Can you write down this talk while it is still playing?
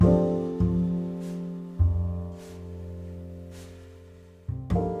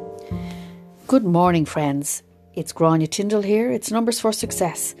Good morning, friends. It's Grania Tyndall here. It's Numbers for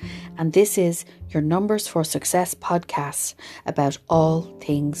Success, and this is your Numbers for Success podcast about all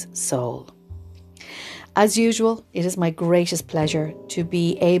things soul. As usual, it is my greatest pleasure to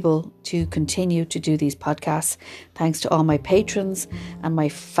be able to continue to do these podcasts, thanks to all my patrons and my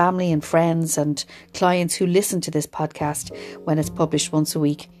family and friends and clients who listen to this podcast when it's published once a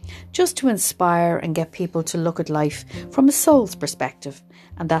week, just to inspire and get people to look at life from a soul's perspective.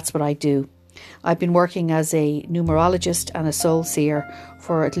 And that's what I do. I've been working as a numerologist and a soul seer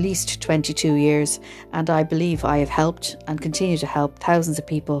for at least 22 years, and I believe I have helped and continue to help thousands of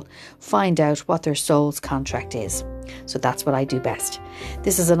people find out what their soul's contract is. So that's what I do best.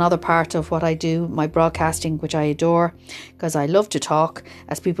 This is another part of what I do, my broadcasting, which I adore because I love to talk,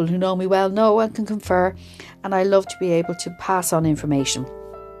 as people who know me well know and can confer, and I love to be able to pass on information.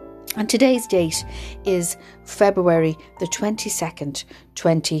 And today's date is February the 22nd,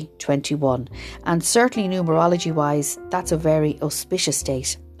 2021. And certainly numerology wise, that's a very auspicious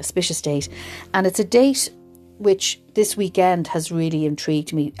date. And it's a date which this weekend has really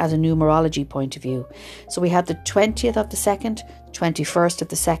intrigued me as a numerology point of view. So we had the 20th of the 2nd, 21st of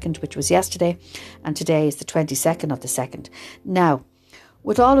the 2nd, which was yesterday, and today is the 22nd of the 2nd. Now,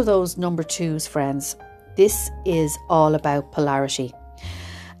 with all of those number twos, friends, this is all about polarity.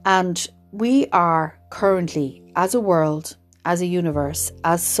 And we are currently, as a world, as a universe,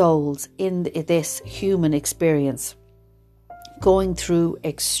 as souls in this human experience, going through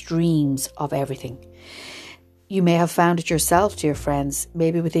extremes of everything. You may have found it yourself, dear friends,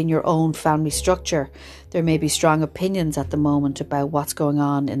 maybe within your own family structure. There may be strong opinions at the moment about what's going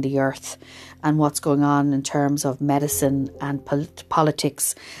on in the earth and what's going on in terms of medicine and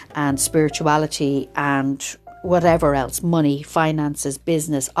politics and spirituality and whatever else, money, finances,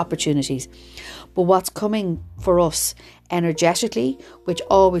 business, opportunities. But what's coming for us energetically, which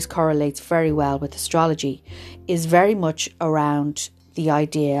always correlates very well with astrology, is very much around the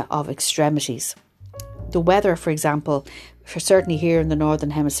idea of extremities. The weather, for example, certainly here in the Northern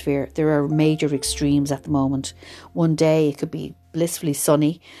Hemisphere, there are major extremes at the moment. One day it could be blissfully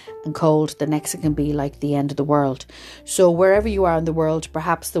sunny and cold, the next it can be like the end of the world. So wherever you are in the world,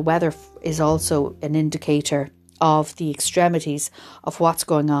 perhaps the weather is also an indicator of the extremities of what's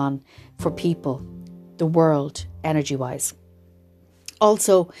going on for people, the world, energy-wise.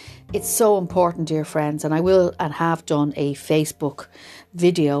 Also, it's so important, dear friends, and I will and have done a Facebook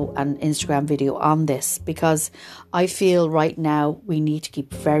video and Instagram video on this, because I feel right now we need to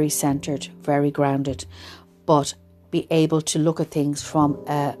keep very centered, very grounded, but be able to look at things from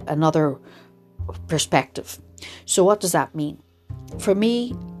another perspective. So what does that mean? For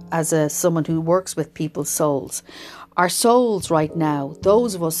me, as someone who works with people's souls, our souls right now,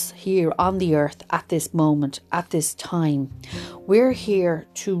 those of us here on the earth at this moment, at this time, we're here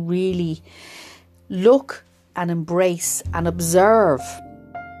to really look and embrace and observe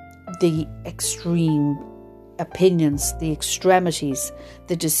the extreme opinions, the extremities,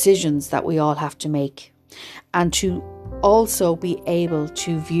 the decisions that we all have to make, and to also be able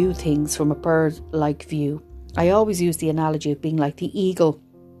to view things from a bird-like view. I always use the analogy of being like the eagle,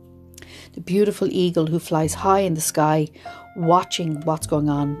 the beautiful eagle who flies high in the sky, watching what's going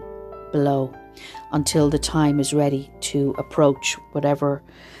on below until the time is ready to approach whatever,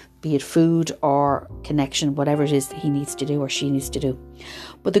 be it food or connection, whatever it is that he needs to do or she needs to do.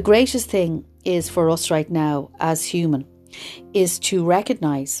 But the greatest thing is for us right now as human is to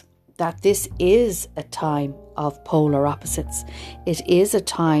recognize that this is a time of polar opposites. It is a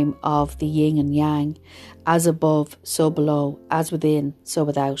time of the yin and yang, as above, so below, as within, so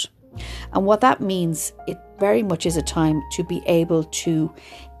without. And what that means, it very much is a time to be able to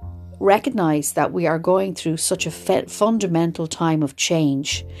recognize that we are going through such a fundamental time of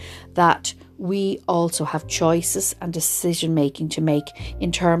change, that we also have choices and decision making to make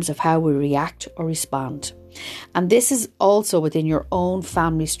in terms of how we react or respond. And this is also within your own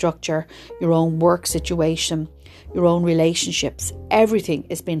family structure, your own work situation, your own relationships. Everything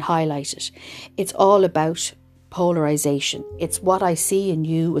is being highlighted. It's all about polarization. It's what I see in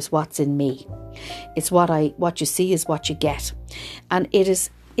you is what's in me. It's what you see is what you get. And it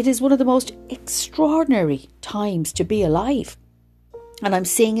is one of the most extraordinary times to be alive. And I'm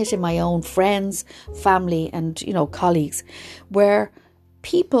seeing it in my own friends, family and, colleagues, where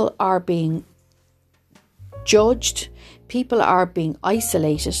people are being judged, people are being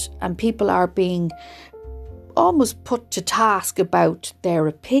isolated, and people are being almost put to task about their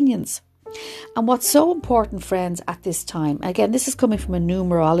opinions. And what's so important, friends, at this time, again, this is coming from a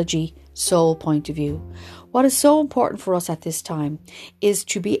numerology soul point of view. What is so important for us at this time is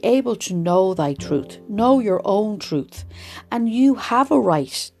to be able to know thy truth, know your own truth, and you have a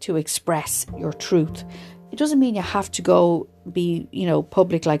right to express your truth. It doesn't mean you have to go be,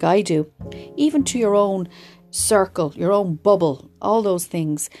 public like I do, even to your own circle, your own bubble, all those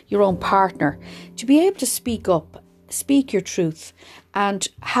things, your own partner, to be able to speak up, speak your truth, and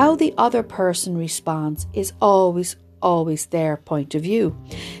how the other person responds is always their point of view.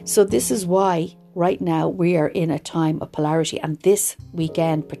 So this is why right now we are in a time of polarity, and this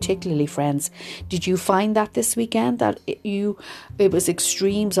weekend particularly, friends, did you find that this weekend that it was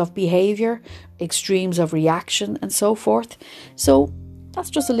extremes of behaviour, extremes of reaction and so forth? So that's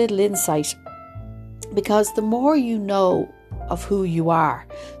just a little insight, because the more you know of who you are,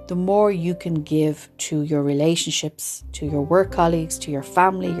 the more you can give to your relationships, to your work colleagues, to your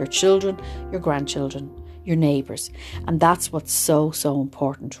family, your children, your grandchildren, your neighbours. And that's what's so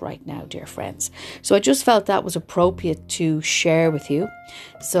important right now, dear friends. So I just felt that was appropriate to share with you.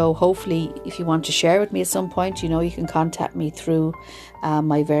 So hopefully, if you want to share with me at some point, you can contact me through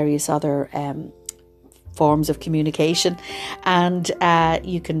my various other forms of communication, and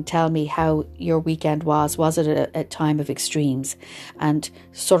you can tell me how your weekend was. Was it a time of extremes and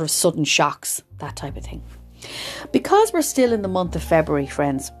sort of sudden shocks, that type of thing? Because we're still in the month of February,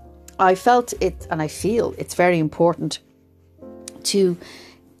 friends, I felt it, and I feel it's very important to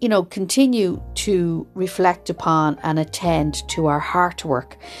continue to reflect upon and attend to our heart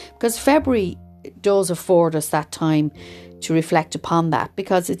work, because February does afford us that time to reflect upon that,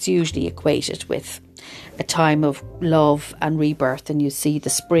 because it's usually equated with a time of love and rebirth. And you see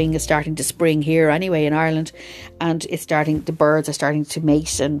the spring is starting to spring here anyway in Ireland, and the birds are starting to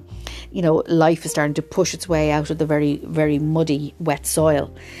mate, and life is starting to push its way out of the very, very muddy, wet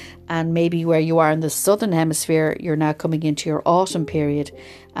soil. And maybe where you are in the southern hemisphere, you're now coming into your autumn period,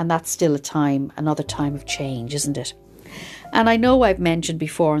 and that's still another time of change, isn't it? And I know I've mentioned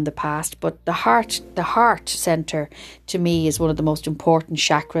before in the past, but the heart center to me is one of the most important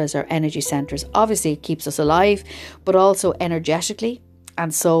chakras or energy centers. Obviously, it keeps us alive, but also energetically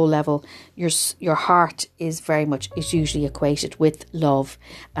and soul level, your heart is usually equated with love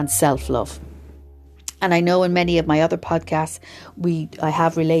and self-love. And I know in many of my other podcasts, I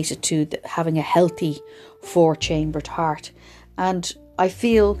have related to having a healthy 4-chambered heart. And I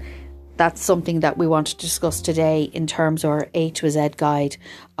feel that's something that we want to discuss today in terms of our A to Z guide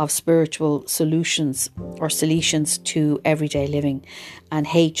of spiritual solutions or solutions to everyday living. And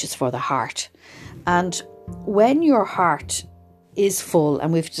H is for the heart. And when your heart is full,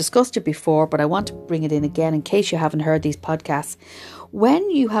 and we've discussed it before, but I want to bring it in again in case you haven't heard these podcasts. When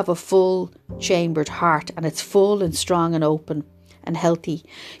you have a full chambered heart and it's full and strong and open and healthy,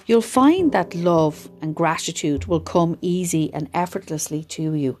 you'll find that love and gratitude will come easy and effortlessly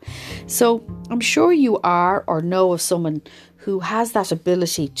to you. So I'm sure you are or know of someone who has that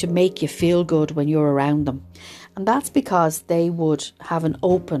ability to make you feel good when you're around them. And that's because they would have an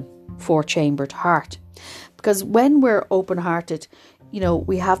open 4-chambered heart. Because when we're open-hearted,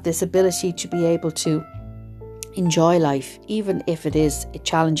 we have this ability to be able to enjoy life, even if it is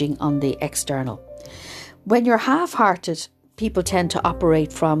challenging on the external. When you're half-hearted, people tend to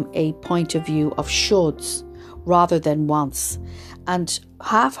operate from a point of view of shoulds rather than wants. And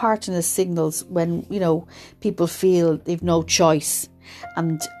half-heartedness signals when, people feel they've no choice,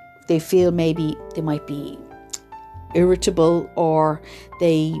 and they feel maybe they might be irritable, or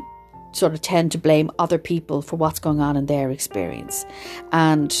they sort of tend to blame other people for what's going on in their experience.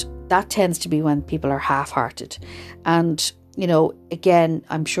 And that tends to be when people are half-hearted. And, again,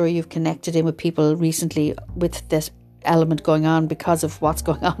 I'm sure you've connected in with people recently with this element going on because of what's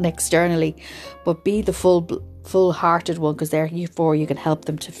going on externally. But be the full-hearted one, because therefore you can help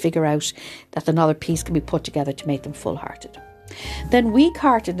them to figure out that another piece can be put together to make them full-hearted. Then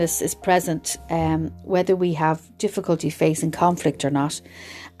weak-heartedness is present whether we have difficulty facing conflict or not,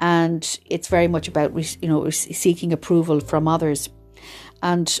 and it's very much about seeking approval from others.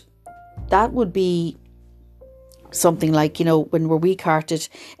 And that would be something like, when we're weak-hearted,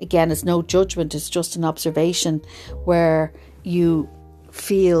 again, it's no judgment, it's just an observation where you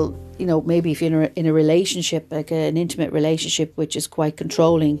feel, maybe if you're in a relationship, like an intimate relationship which is quite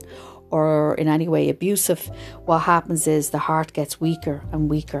controlling or in any way abusive, what happens is the heart gets weaker and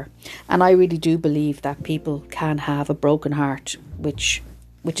weaker. And I really do believe that people can have a broken heart, which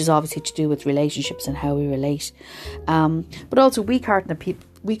is obviously to do with relationships and how we relate. But also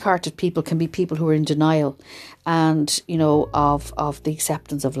weak-hearted people can be people who are in denial and, of the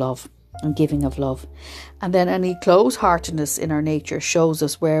acceptance of love. and giving of love. And then any close-heartedness in our nature shows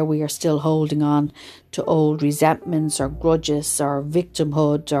us where we are still holding on to old resentments or grudges or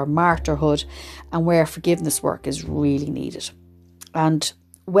victimhood or martyrhood, and where forgiveness work is really needed. And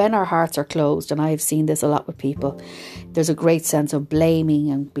when our hearts are closed, and I've seen this a lot with people, there's a great sense of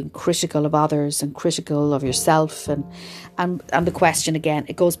blaming and being critical of others and critical of yourself. And the question again,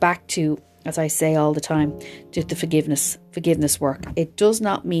 it goes back to, as I say all the time, to the forgiveness work. It does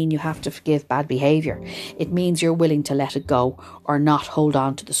not mean you have to forgive bad behaviour. It means you're willing to let it go or not hold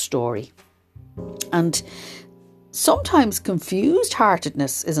on to the story. And sometimes confused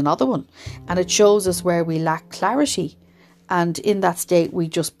heartedness is another one, and it shows us where we lack clarity. And in that state, we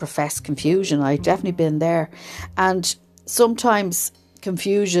just profess confusion. I've definitely been there. And sometimes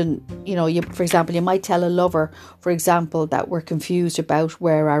confusion, for example, you might tell a lover, for example, that we're confused about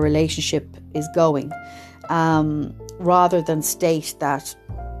where our relationship is going, rather than state that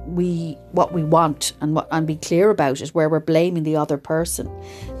what we want and be clear about it, where we're blaming the other person.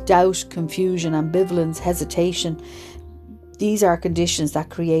 Doubt, confusion, ambivalence, hesitation. These are conditions that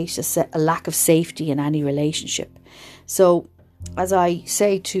create a lack of safety in any relationship. So, as I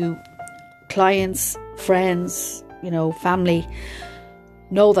say to clients, friends, family,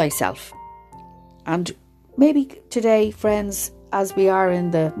 know thyself. And maybe today, friends, as we are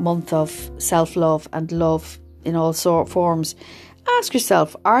in the month of self-love and love in all forms, ask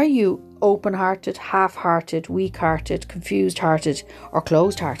yourself, are you open-hearted, half-hearted, weak-hearted, confused-hearted, or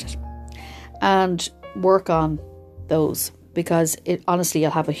closed-hearted? And work on those, because honestly,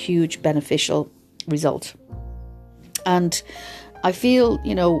 you'll have a huge beneficial result. And I feel,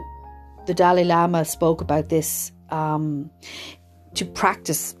 the Dalai Lama spoke about this, to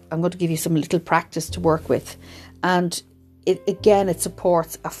practice. I'm going to give you some little practice to work with. And it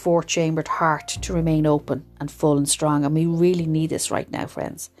supports a 4-chambered heart to remain open and full and strong. And we really need this right now,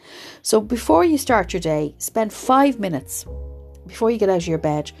 friends. So before you start your day, spend 5 minutes before you get out of your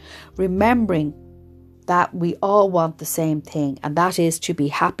bed, remembering that we all want the same thing, and that is to be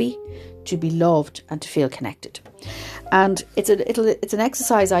happy, to be loved, and to feel connected. And it's an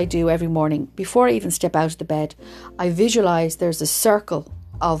exercise I do every morning. Before I even step out of the bed, I visualise there's a circle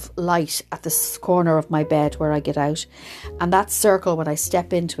of light at the corner of my bed where I get out. And that circle, when I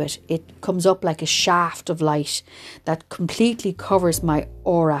step into it, it comes up like a shaft of light that completely covers my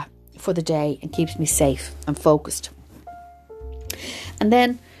aura for the day and keeps me safe and focused. And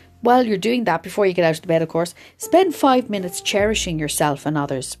then, while you're doing that, before you get out of the bed, of course, spend 5 minutes cherishing yourself and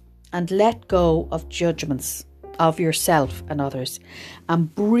others, and let go of judgments of yourself and others,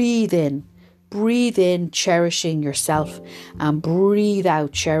 and breathe in cherishing yourself, and breathe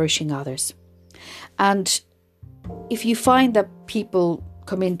out cherishing others. And if you find that people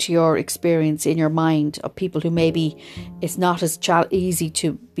come into your experience in your mind of people who maybe it's not as easy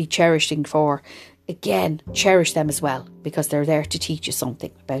to be cherishing for, again, cherish them as well, because they're there to teach you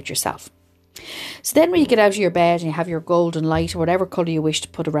something about yourself. So then when you get out of your bed and you have your golden light or whatever colour you wish to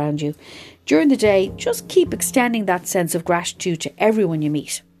put around you, during the day, just keep extending that sense of gratitude to everyone you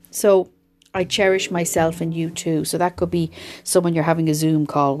meet. So I cherish myself and you too. So that could be someone you're having a Zoom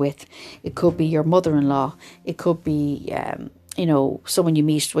call with. It could be your mother-in-law. It could be, someone you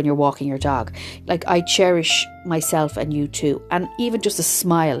meet when you're walking your dog. Like, I cherish myself and you too. And even just a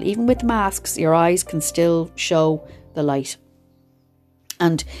smile, even with masks, your eyes can still show the light.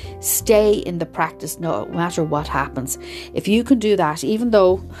 And stay in the practice no matter what happens. If you can do that, even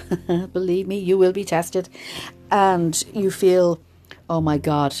though, believe me, you will be tested, and you feel, oh my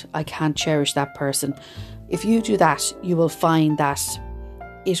God, I can't cherish that person. If you do that, you will find that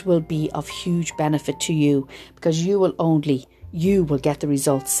it will be of huge benefit to you, because you will get the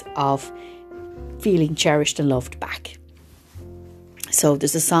results of feeling cherished and loved back. So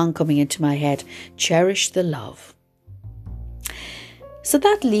there's a song coming into my head, Cherish the Love. So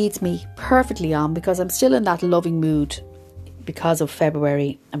that leads me perfectly on, because I'm still in that loving mood because of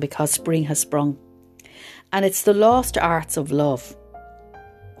February and because spring has sprung. And it's the lost arts of love.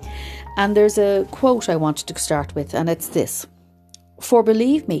 And there's a quote I wanted to start with, and it's this: for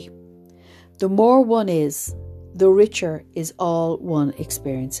believe me, the more one is, the richer is all one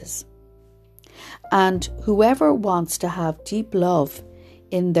experiences. And whoever wants to have deep love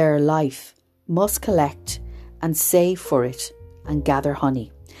in their life must collect and save for it and gather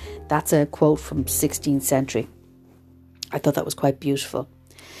honey. That's a quote from 16th century. I thought that was quite beautiful.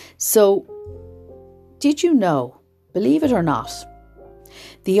 So, did you know, believe it or not,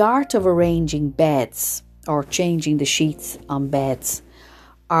 the art of arranging beds or changing the sheets on beds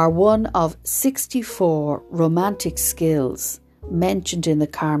are one of 64 romantic skills mentioned in the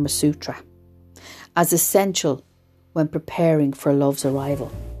Kama Sutra as essential when preparing for love's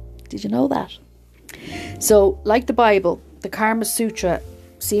arrival. Did you know that? So, like the Bible, the Karma Sutra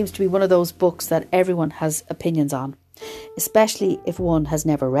seems to be one of those books that everyone has opinions on, especially if one has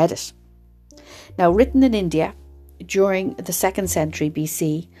never read it. Now, written in India during the 2nd century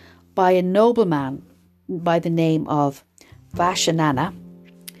BC by a nobleman by the name of Vaishanana,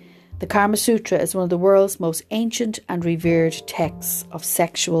 the Karma Sutra is one of the world's most ancient and revered texts of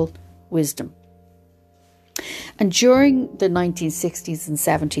sexual wisdom. And during the 1960s and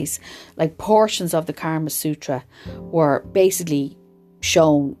 70s, like portions of the Karma Sutra were basically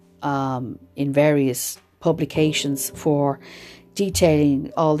shown in various publications for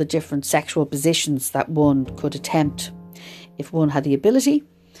detailing all the different sexual positions that one could attempt if one had the ability.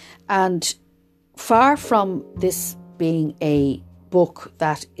 And far from this being a book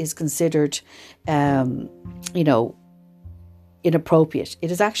that is considered, inappropriate,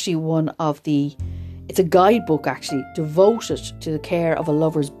 it is actually it's a guidebook actually devoted to the care of a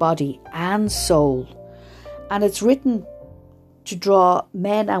lover's body and soul. And it's written to draw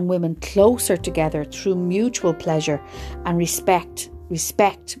men and women closer together through mutual pleasure and respect.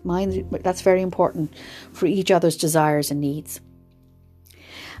 Mind, that's very important, for each other's desires and needs.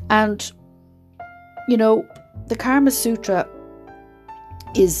 And, the Karma Sutra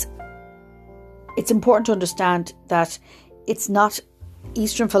it's important to understand that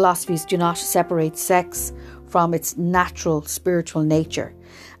Eastern philosophies do not separate sex from its natural spiritual nature.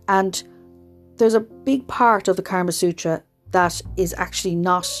 And there's a big part of the Karma Sutra that is actually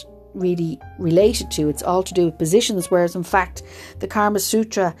not really related to. It's all to do with positions, whereas in fact the Karma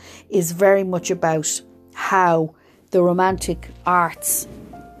Sutra is very much about how the romantic arts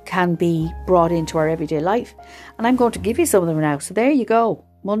can be brought into our everyday life. And I'm going to give you some of them now. So there you go.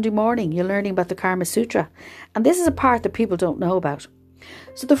 Monday morning, you're learning about the Karma Sutra. And this is a part that people don't know about.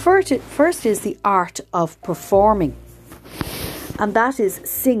 So the first is the art of performing. And that is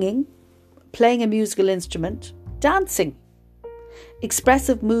singing, playing a musical instrument, dancing,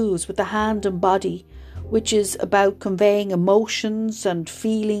 expressive moves with the hand and body, which is about conveying emotions and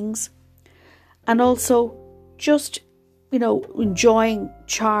feelings, and also just, enjoying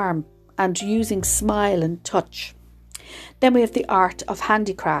charm and using smile and touch. Then we have the art of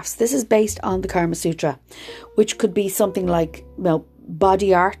handicrafts. This is based on the Karma Sutra, which could be something like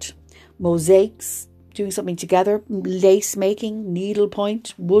body art, mosaics, doing something together, lace making,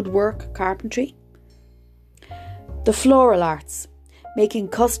 needlepoint, woodwork, carpentry. The floral arts, making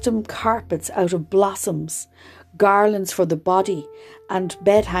custom carpets out of blossoms, garlands for the body and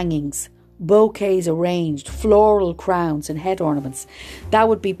bed hangings, bouquets arranged, floral crowns and head ornaments. That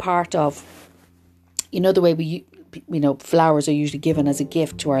would be part of, the way flowers are usually given as a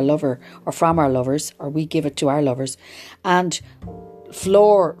gift to our lover or from our lovers, or we give it to our lovers. And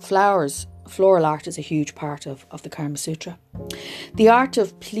floral art is a huge part of the Karma Sutra. The art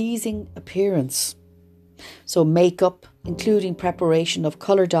of pleasing appearance. So makeup, including preparation of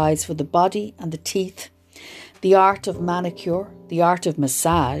colour dyes for the body and the teeth. The art of manicure, the art of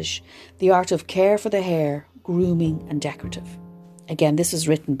massage, the art of care for the hair, grooming and decorative. Again, this is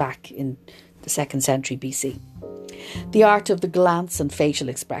written back in the 2nd century BC. The art of the glance and facial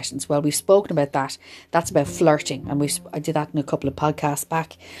expressions. Well, we've spoken about that. That's about flirting, and I did that in a couple of podcasts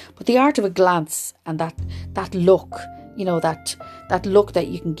back. But the art of a glance and that look, that look that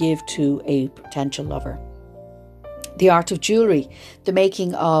you can give to a potential lover. The art of jewellery, the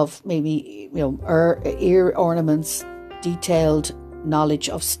making of maybe ear ornaments, detailed knowledge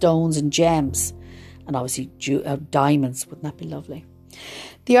of stones and gems, and obviously diamonds. Wouldn't that be lovely?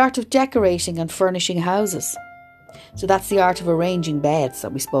 The art of decorating and furnishing houses. So that's the art of arranging beds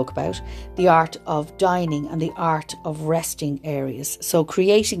that we spoke about, the art of dining and the art of resting areas. So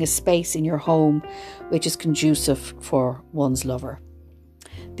creating a space in your home which is conducive for one's lover.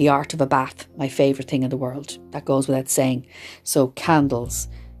 The art of a bath, my favourite thing in the world. That goes without saying. So candles,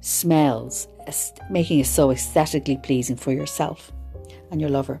 smells, making it so aesthetically pleasing for yourself and your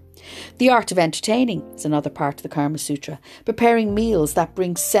lover. The art of entertaining is another part of the Karma Sutra. Preparing meals that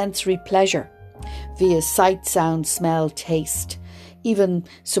bring sensory pleasure via sight, sound, smell, taste, even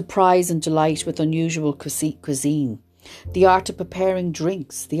surprise and delight with unusual cuisine. The art of preparing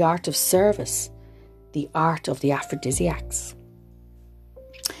drinks, the art of service, the art of the aphrodisiacs.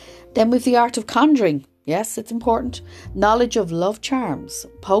 Then with the art of conjuring. Yes, it's important. Knowledge of love charms,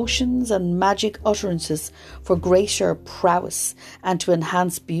 potions and magic utterances for greater prowess and to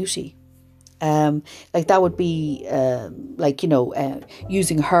enhance beauty. Like that would be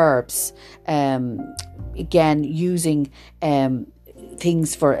using herbs, again using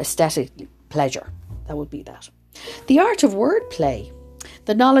things for aesthetic pleasure. That would be that. The art of wordplay,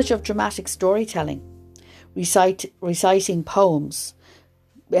 the knowledge of dramatic storytelling, reciting poems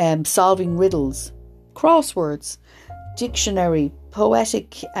solving riddles, crosswords, dictionary,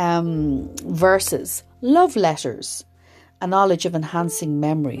 poetic verses, love letters, a knowledge of enhancing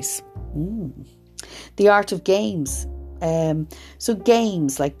memories. The art of games. So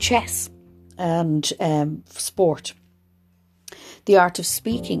games like chess and sport. The art of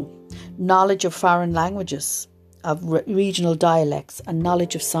speaking, knowledge of foreign languages, of regional dialects, and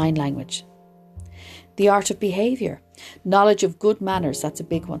knowledge of sign language. The art of behaviour, knowledge of good manners, that's a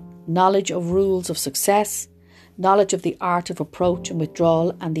big one. Knowledge of rules of success, knowledge of the art of approach and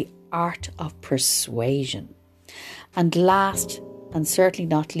withdrawal, and the art of persuasion. And last, and certainly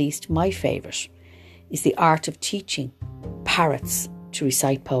not least, my favourite, is the art of teaching parrots to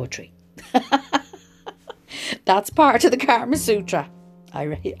recite poetry. That's part of the Karma Sutra.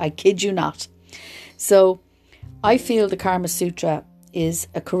 I kid you not. So I feel the Karma Sutra is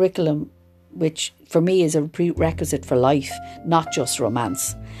a curriculum which for me is a prerequisite for life, not just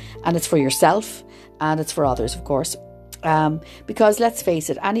romance. And it's for yourself and it's for others, of course. Because let's face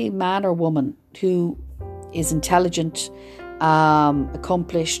it, any man or woman who is intelligent,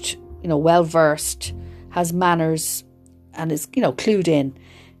 accomplished, well-versed, has manners and is, clued in,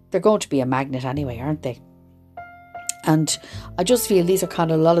 they're going to be a magnet anyway, aren't they? And I just feel these are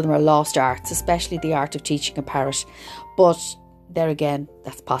a lot of them are lost arts, especially the art of teaching a parrot. But there again,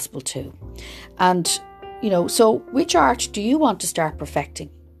 that's possible too. And, so which art do you want to start perfecting?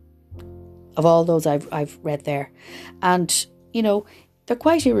 Of all those I've read there. And, they're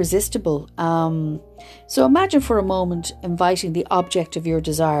quite irresistible. So imagine for a moment inviting the object of your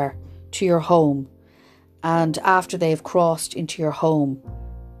desire to your home. And after they have crossed into your home,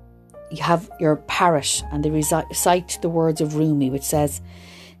 you have your parrot and they recite the words of Rumi, which says,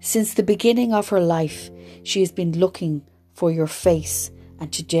 "Since the beginning of her life, she has been looking for your face,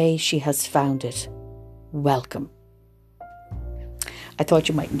 and today she has found it. Welcome." I thought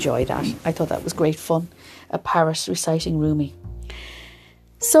you might enjoy that. I thought that was great fun. A parrot reciting Rumi.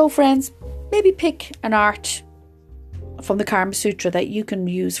 So friends, maybe pick an art from the Karma Sutra that you can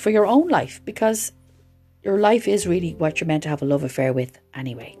use for your own life, because your life is really what you're meant to have a love affair with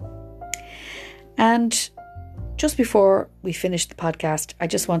anyway. And just before we finish the podcast, I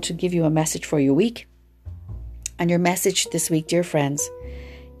just want to give you a message for your week. And your message this week, dear friends,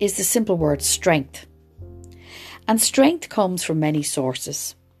 is the simple word strength. And strength comes from many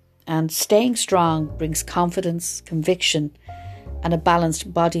sources. And staying strong brings confidence, conviction, and a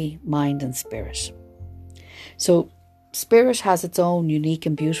balanced body, mind, and spirit. So spirit has its own unique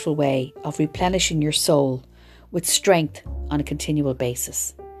and beautiful way of replenishing your soul with strength on a continual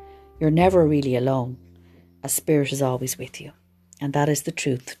basis. You're never really alone, as spirit is always with you. And that is the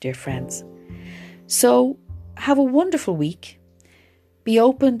truth, dear friends. So have a wonderful week. Be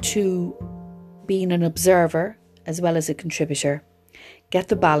open to being an observer as well as a contributor. Get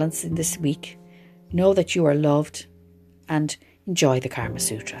the balance in this week. Know that you are loved and enjoy the Karma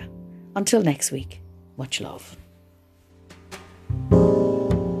Sutra. Until next week, much love.